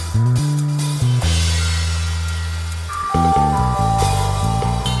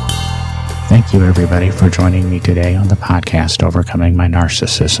Thank you, everybody, for joining me today on the podcast, Overcoming My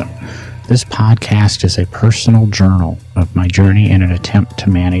Narcissism. This podcast is a personal journal of my journey in an attempt to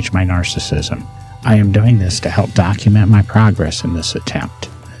manage my narcissism. I am doing this to help document my progress in this attempt.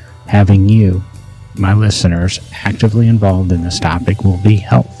 Having you, my listeners, actively involved in this topic will be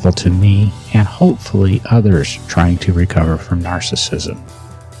helpful to me and hopefully others trying to recover from narcissism.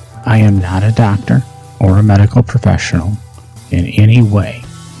 I am not a doctor or a medical professional in any way.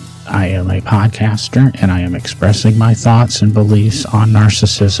 I am a podcaster, and I am expressing my thoughts and beliefs on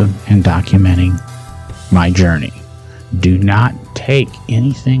narcissism and documenting my journey. Do not take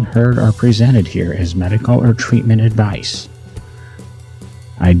anything heard or presented here as medical or treatment advice.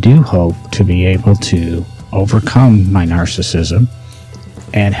 I do hope to be able to overcome my narcissism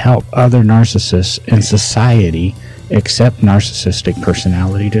and help other narcissists in society accept narcissistic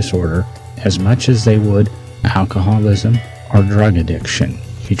personality disorder as much as they would alcoholism or drug addiction.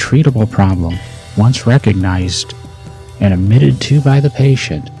 A treatable problem, once recognized and admitted to by the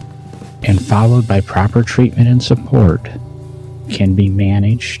patient and followed by proper treatment and support, can be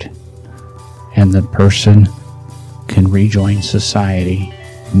managed, and the person can rejoin society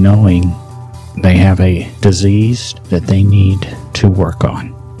knowing they have a disease that they need to work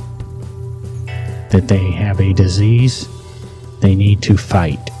on, that they have a disease they need to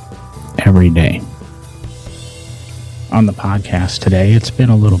fight every day. On the podcast today, it's been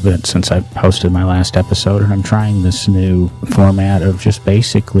a little bit since I've posted my last episode, and I'm trying this new format of just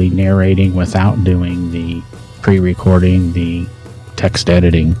basically narrating without doing the pre-recording, the text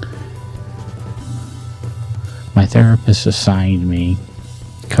editing. My therapist assigned me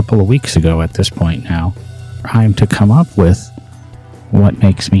a couple of weeks ago at this point now time to come up with what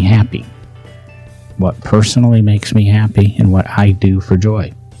makes me happy, what personally makes me happy, and what I do for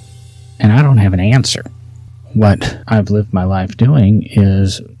joy. And I don't have an answer. What I've lived my life doing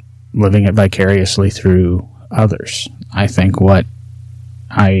is living it vicariously through others. I think what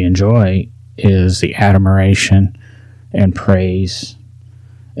I enjoy is the admiration and praise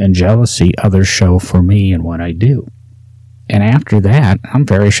and jealousy others show for me and what I do. And after that, I'm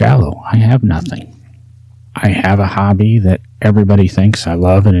very shallow. I have nothing. I have a hobby that everybody thinks I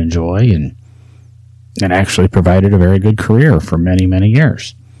love and enjoy, and it actually provided a very good career for many, many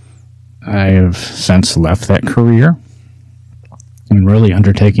years. I have since left that career and really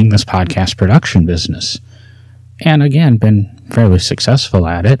undertaking this podcast production business. And again, been fairly successful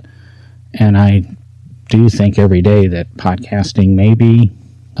at it. And I do think every day that podcasting may be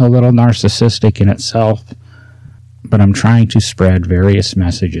a little narcissistic in itself, but I'm trying to spread various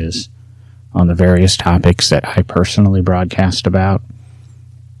messages on the various topics that I personally broadcast about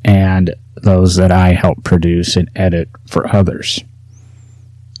and those that I help produce and edit for others.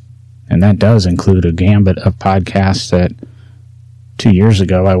 And that does include a gambit of podcasts that 2 years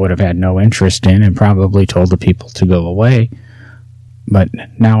ago I would have had no interest in and probably told the people to go away. But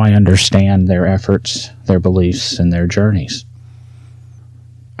now I understand their efforts, their beliefs, and their journeys.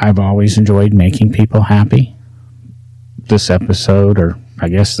 I've always enjoyed making people happy. This episode, or I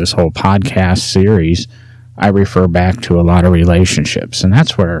guess this whole podcast series, I refer back to a lot of relationships. And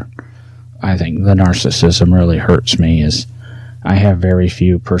that's where I think the narcissism really hurts me, is I have very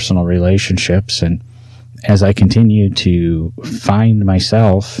few personal relationships, and as I continue to find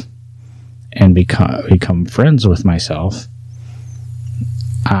myself and become friends with myself,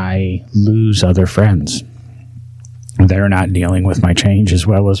 I lose other friends. They're not dealing with my change as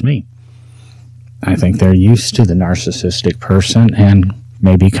well as me. I think they're used to the narcissistic person and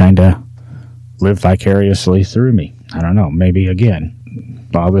maybe kind of live vicariously through me. I don't know, maybe again,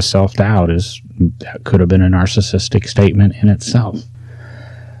 all this self-doubt could have been a narcissistic statement in itself.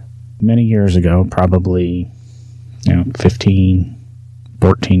 Many years ago, probably 15,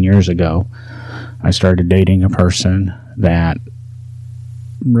 14 years ago, I started dating a person that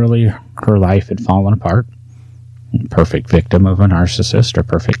really, her life had fallen apart. Perfect victim of a narcissist, or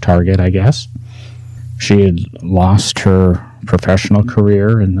perfect target, I guess. She had lost her professional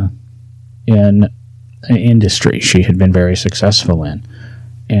career in an industry she had been very successful in.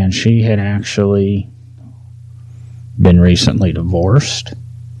 And she had actually been recently divorced.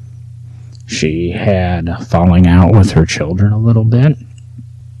 She had falling out with her children a little bit.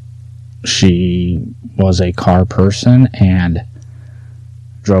 She was a car person and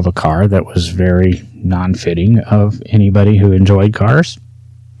drove a car that was very non-fitting of anybody who enjoyed cars.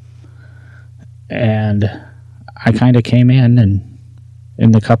 And I kind of came in, and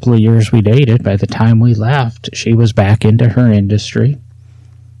in the couple of years we dated, by the time we left, she was back into her industry,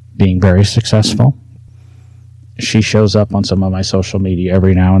 being very successful. She shows up on some of my social media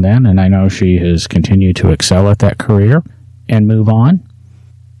every now and then, and I know she has continued to excel at that career and move on.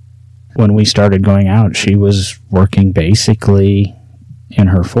 When we started going out, she was working basically in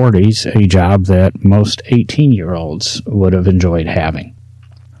her 40s, a job that most 18-year-olds would have enjoyed having.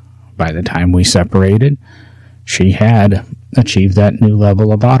 By the time we separated, she had achieved that new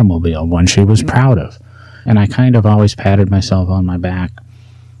level of automobile, one she was proud of. And I kind of always patted myself on my back,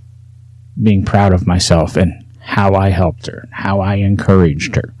 being proud of myself and how I helped her, how I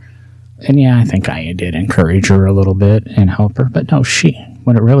encouraged her. And yeah, I think I did encourage her a little bit and help her, but no,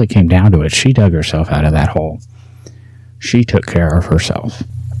 when it really came down to it, she dug herself out of that hole. She took care of herself.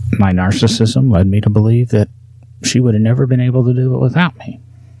 My narcissism led me to believe that she would have never been able to do it without me.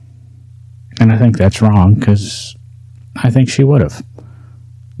 And I think that's wrong, because I think she would have.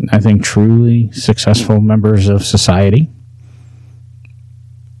 I think truly successful members of society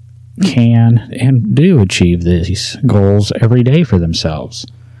can and do achieve these goals every day for themselves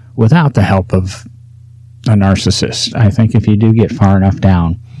without the help of a narcissist. I think if you do get far enough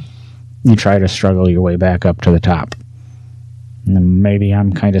down, you try to struggle your way back up to the top. And maybe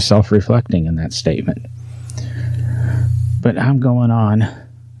I'm kind of self-reflecting in that statement. But I'm going on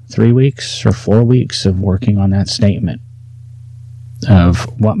 3 weeks or 4 weeks of working on that statement of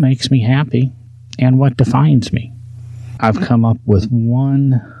what makes me happy and what defines me. I've come up with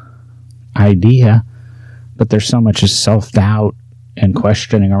one idea, but there's so much self-doubt and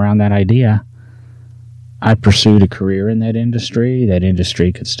questioning around that idea. I pursued a career in that industry. That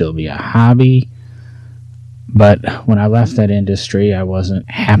industry could still be a hobby. But when I left that industry, I wasn't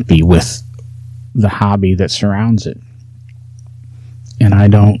happy with the hobby that surrounds it. And I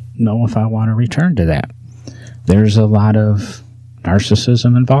don't know if I want to return to that. There's a lot of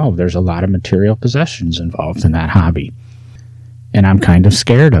narcissism involved. There's a lot of material possessions involved in that hobby. And I'm kind of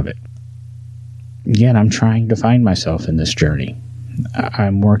scared of it. Again, I'm trying to find myself in this journey.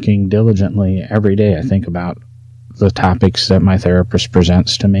 I'm working diligently every day. I think about the topics that my therapist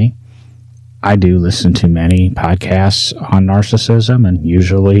presents to me. I do listen to many podcasts on narcissism, and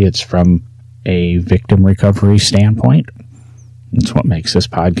usually it's from a victim recovery standpoint. It's what makes this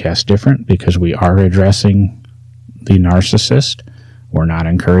podcast different, because we are addressing the narcissist. We're not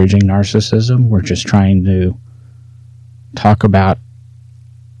encouraging narcissism. We're just trying to talk about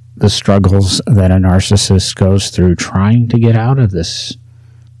the struggles that a narcissist goes through trying to get out of this,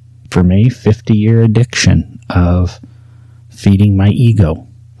 for me, 50-year addiction of feeding my ego,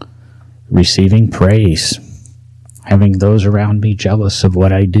 receiving praise, having those around me jealous of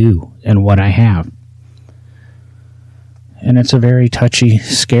what I do and what I have. And it's a very touchy,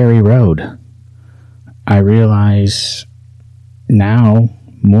 scary road. I realize now,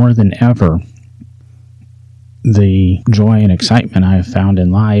 more than ever, the joy and excitement I have found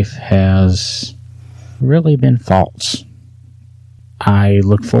in life has really been false. I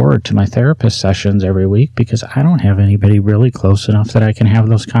look forward to my therapist sessions every week because I don't have anybody really close enough that I can have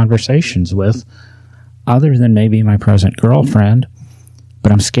those conversations with, other than maybe my present girlfriend.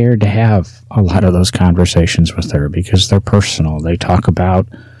 But I'm scared to have a lot of those conversations with her because they're personal. They talk about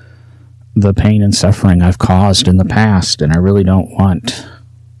the pain and suffering I've caused in the past, and I really don't want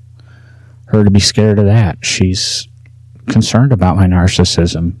her to be scared of that. She's concerned about my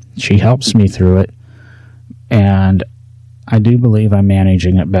narcissism. She helps me through it, and I do believe I'm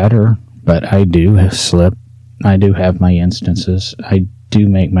managing it better, but I do slip. I do have my instances. I do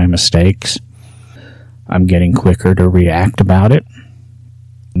make my mistakes. I'm getting quicker to react about it.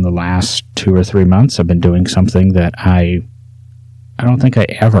 In the last 2 or 3 months, I've been doing something that I don't think I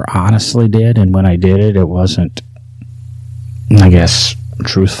ever honestly did, and when I did it, it wasn't, I guess,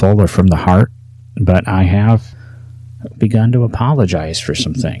 truthful or from the heart, but I have begun to apologize for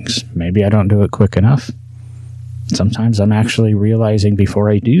some things. Maybe I don't do it quick enough. Sometimes I'm actually realizing before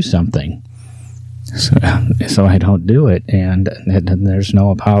I do something, so I don't do it, and there's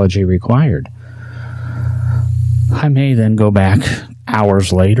no apology required. I may then go back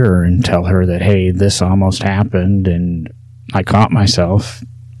hours later and tell her that, hey, this almost happened and I caught myself.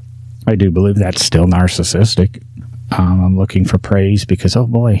 I do believe that's still narcissistic. I'm looking for praise because, oh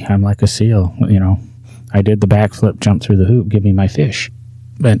boy, I'm like a seal. I did the backflip, jump through the hoop, give me my fish.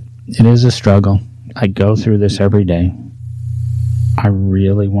 But it is a struggle. I go through this every day. I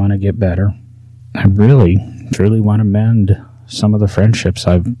really want to get better. I really, truly want to mend some of the friendships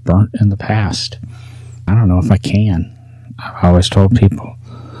I've burnt in the past. I don't know if I can. I've always told people,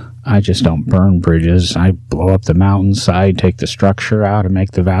 I just don't burn bridges. I blow up the mountainside, take the structure out, and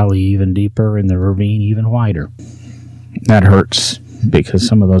make the valley even deeper and the ravine even wider. That hurts because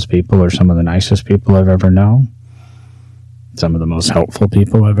some of those people are some of the nicest people I've ever known, some of the most helpful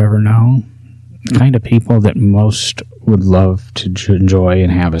people I've ever known, the kind of people that most would love to enjoy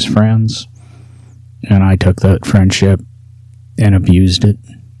and have as friends. And I took that friendship and abused it.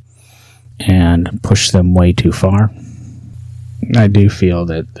 and push them way too far. I do feel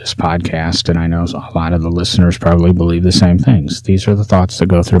that this podcast, and I know a lot of the listeners probably believe the same things. These are the thoughts that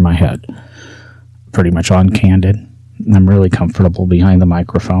go through my head. Pretty much uncandid. I'm really comfortable behind the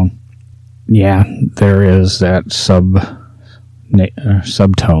microphone. Yeah, there is that subtone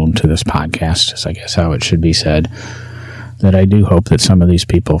to this podcast, is I guess how it should be said, that I do hope that some of these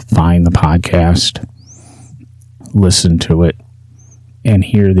people find the podcast, listen to it, and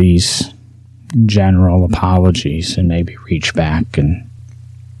hear these general apologies and maybe reach back and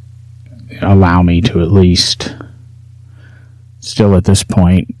allow me to at least, still at this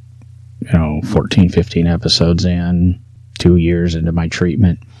point, 14, 15 episodes in, 2 years into my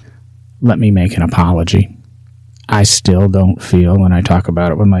treatment, let me make an apology. I still don't feel, when I talk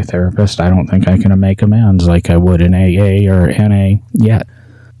about it with my therapist, I don't think I can make amends like I would in AA or NA yet.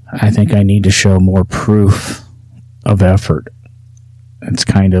 I think I need to show more proof of effort. It's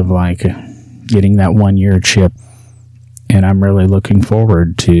kind of like getting that 1-year chip, and I'm really looking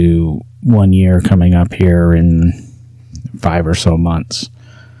forward to 1 year coming up here in 5 or so months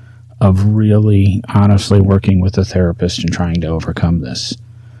of really honestly working with a therapist and trying to overcome this.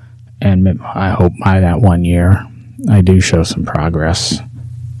 And I hope by that 1 year, I do show some progress.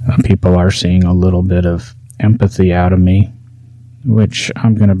 People are seeing a little bit of empathy out of me, which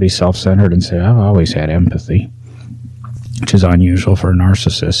I'm going to be self-centered and say, I've always had empathy, which is unusual for a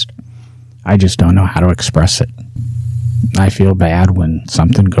narcissist. I just don't know how to express it. I feel bad when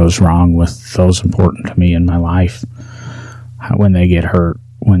something goes wrong with those important to me in my life, when they get hurt,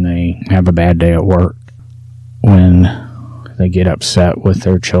 when they have a bad day at work, when they get upset with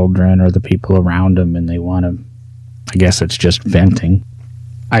their children or the people around them and they want to, I guess it's just venting.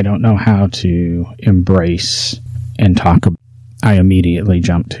 I don't know how to embrace and talk about. I immediately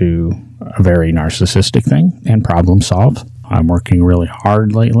jump to a very narcissistic thing and problem solve. I'm working really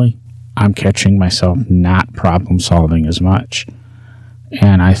hard lately. I'm catching myself not problem solving as much.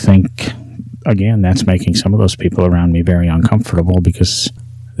 And I think, again, that's making some of those people around me very uncomfortable because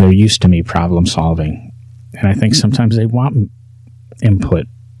they're used to me problem solving. And I think sometimes they want input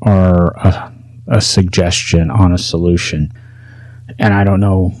or a suggestion on a solution. And I don't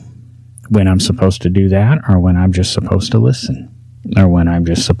know when I'm supposed to do that, or when I'm just supposed to listen, or when I'm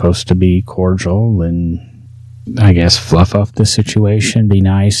just supposed to be cordial and, I guess, fluff up the situation, be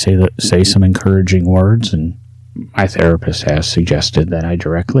nice, say some encouraging words. And my therapist has suggested that I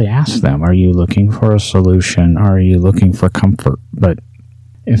directly ask them, are you looking for a solution? Are you looking for comfort? But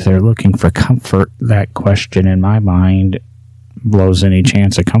if they're looking for comfort, that question in my mind blows any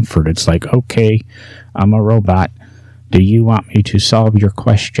chance of comfort. It's like, okay, I'm a robot. Do you want me to solve your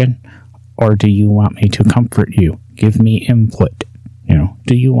question, or do you want me to comfort you? Give me input.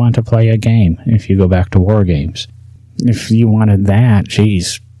 Do you want to play a game? If you go back to war games, if you wanted that,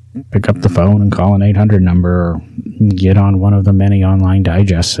 geez, pick up the phone and call an 800 number, or get on one of the many online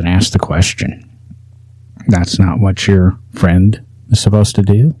digests and ask the question. That's not what your friend is supposed to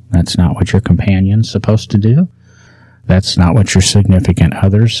do. That's not what your companion's supposed to do. That's not what your significant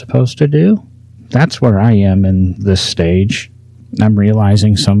other's supposed to do. That's where I am in this stage. I'm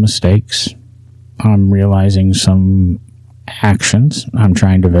realizing some mistakes. I'm realizing some actions. I'm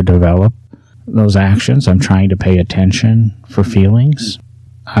trying to develop those actions. I'm trying to pay attention for feelings.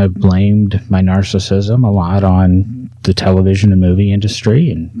 I've blamed my narcissism a lot on the television and movie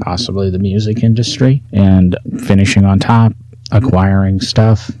industry and possibly the music industry. And finishing on top, acquiring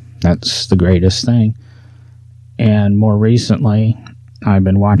stuff, that's the greatest thing. And more recently, I've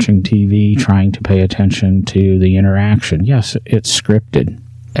been watching TV, trying to pay attention to the interaction. Yes, it's scripted.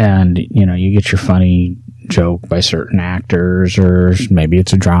 And, you get your funny joke by certain actors, or maybe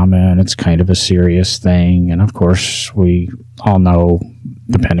it's a drama and it's kind of a serious thing. And of course, we all know,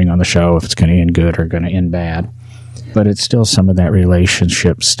 depending on the show, if it's going to end good or going to end bad. But it's still some of that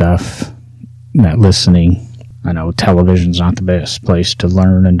relationship stuff, that listening. I know television's not the best place to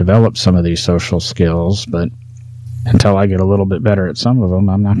learn and develop some of these social skills, but until I get a little bit better at some of them,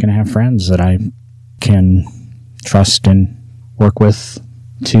 I'm not going to have friends that I can trust and work with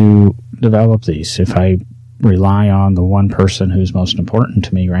to develop these. If I rely on the one person who's most important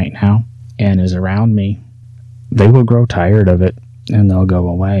to me right now and is around me, they will grow tired of it and they'll go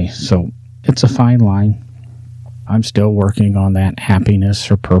away. So it's a fine line. I'm still working on that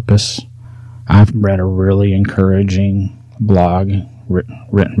happiness or purpose. I've read a really encouraging blog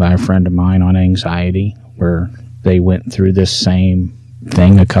written by a friend of mine on anxiety, where they went through this same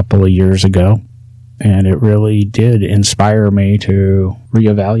thing a couple of years ago, and it really did inspire me to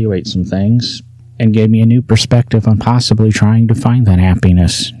reevaluate some things and gave me a new perspective on possibly trying to find that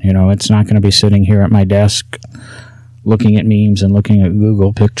happiness. It's not going to be sitting here at my desk looking at memes and looking at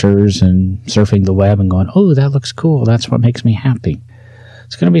Google pictures and surfing the web and going, oh, that looks cool. That's what makes me happy.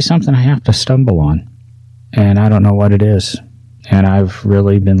 It's going to be something I have to stumble on. And I don't know what it is. And I've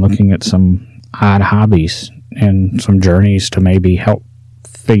really been looking at some odd hobbies and some journeys to maybe help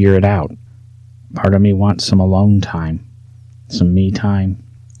figure it out. Part of me wants some alone time, some me time,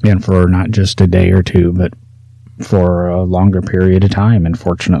 and for not just a day or two, but for a longer period of time. And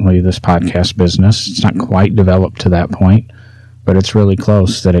fortunately, this podcast business, it's not quite developed to that point, but it's really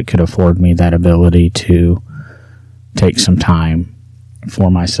close that it could afford me that ability to take some time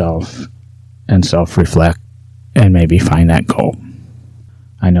for myself and self-reflect and maybe find that goal.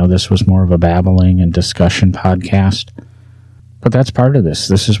 I know this was more of a babbling and discussion podcast, but that's part of this.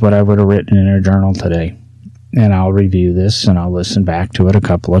 This is what I would have written in a journal today. And I'll review this and I'll listen back to it a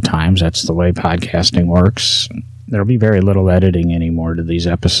couple of times. That's the way podcasting works. There'll be very little editing anymore to these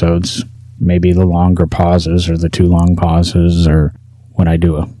episodes. Maybe the longer pauses or the too long pauses, or when I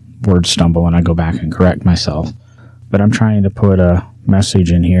do a word stumble and I go back and correct myself. But I'm trying to put a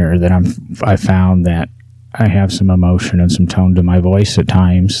message in here that I found that I have some emotion and some tone to my voice at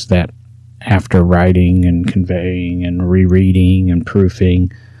times that after writing and conveying and rereading and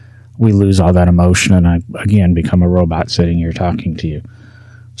proofing, we lose all that emotion and I, again, become a robot sitting here talking to you.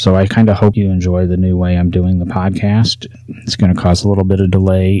 So I kind of hope you enjoy the new way I'm doing the podcast. It's going to cause a little bit of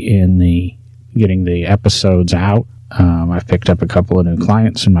delay in the getting the episodes out. I've picked up a couple of new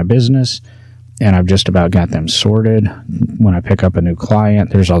clients in my business, and I've just about got them sorted. When I pick up a new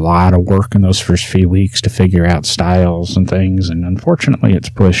client, there's a lot of work in those first few weeks to figure out styles and things, and unfortunately, it's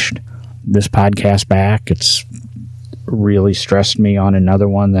pushed this podcast back. It's really stressed me on another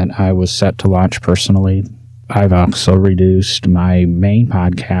one that I was set to launch personally. I've also reduced my main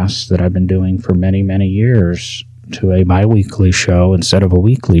podcast that I've been doing for many, many years to a bi-weekly show instead of a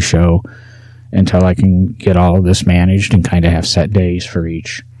weekly show until I can get all of this managed and kind of have set days for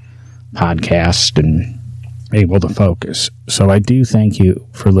each podcast and able to focus. So I do thank you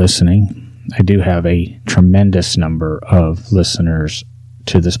for listening. I do have a tremendous number of listeners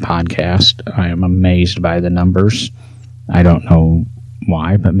to this podcast. I am amazed by the numbers. I don't know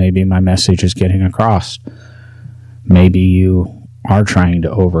why, but maybe my message is getting across. Maybe you are trying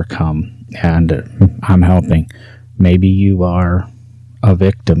to overcome and I'm helping. Maybe you are a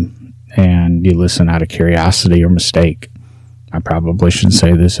victim and you listen out of curiosity or mistake. I probably shouldn't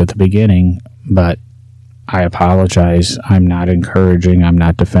say this at the beginning, but I apologize. I'm not encouraging, I'm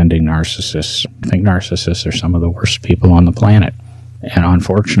not defending narcissists. I think narcissists are some of the worst people on the planet. And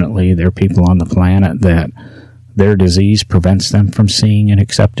unfortunately, there are people on the planet that their disease prevents them from seeing and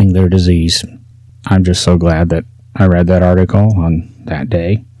accepting their disease. I'm just so glad that I read that article on that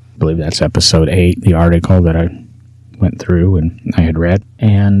day. I believe that's episode 8, the article that I went through and I had read.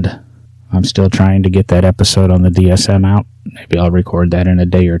 And I'm still trying to get that episode on the DSM out. Maybe I'll record that in a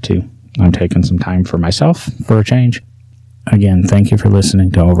day or two. I'm taking some time for myself for a change. Again, thank you for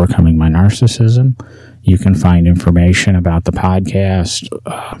listening to Overcoming My Narcissism. You can find information about the podcast,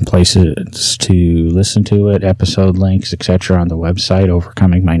 places to listen to it, episode links, etc. on the website,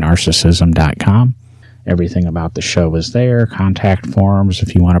 overcomingmynarcissism.com. Everything about the show is there. Contact forms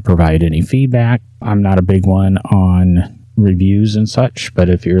if you want to provide any feedback. I'm not a big one on reviews and such, but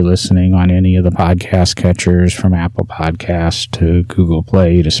if you're listening on any of the podcast catchers from Apple Podcasts to Google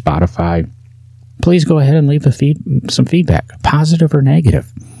Play to Spotify, please go ahead and leave some feedback, positive or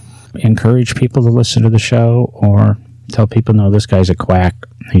negative. Encourage people to listen to the show or tell people, no, this guy's a quack.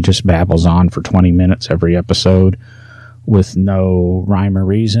 He just babbles on for 20 minutes every episode with no rhyme or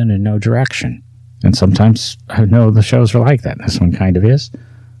reason and no direction. And sometimes I know the shows are like that. This one kind of is.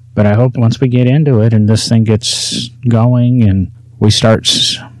 But I hope once we get into it and this thing gets going and we start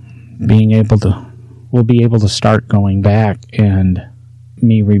we'll be able to start going back and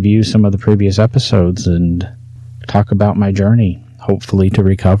me review some of the previous episodes and talk about my journey, hopefully to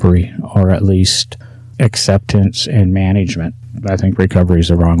recovery or at least acceptance and management. I think recovery is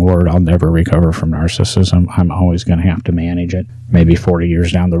the wrong word. I'll never recover from narcissism. I'm always going to have to manage it. Maybe 40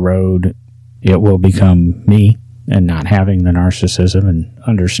 years down the road, it will become me and not having the narcissism and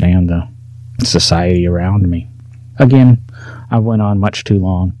understand the society around me. Again, I went on much too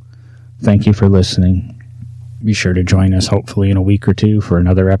long. Thank you for listening. Be sure to join us hopefully in a week or two for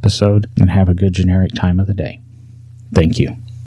another episode and have a good generic time of the day. Thank you.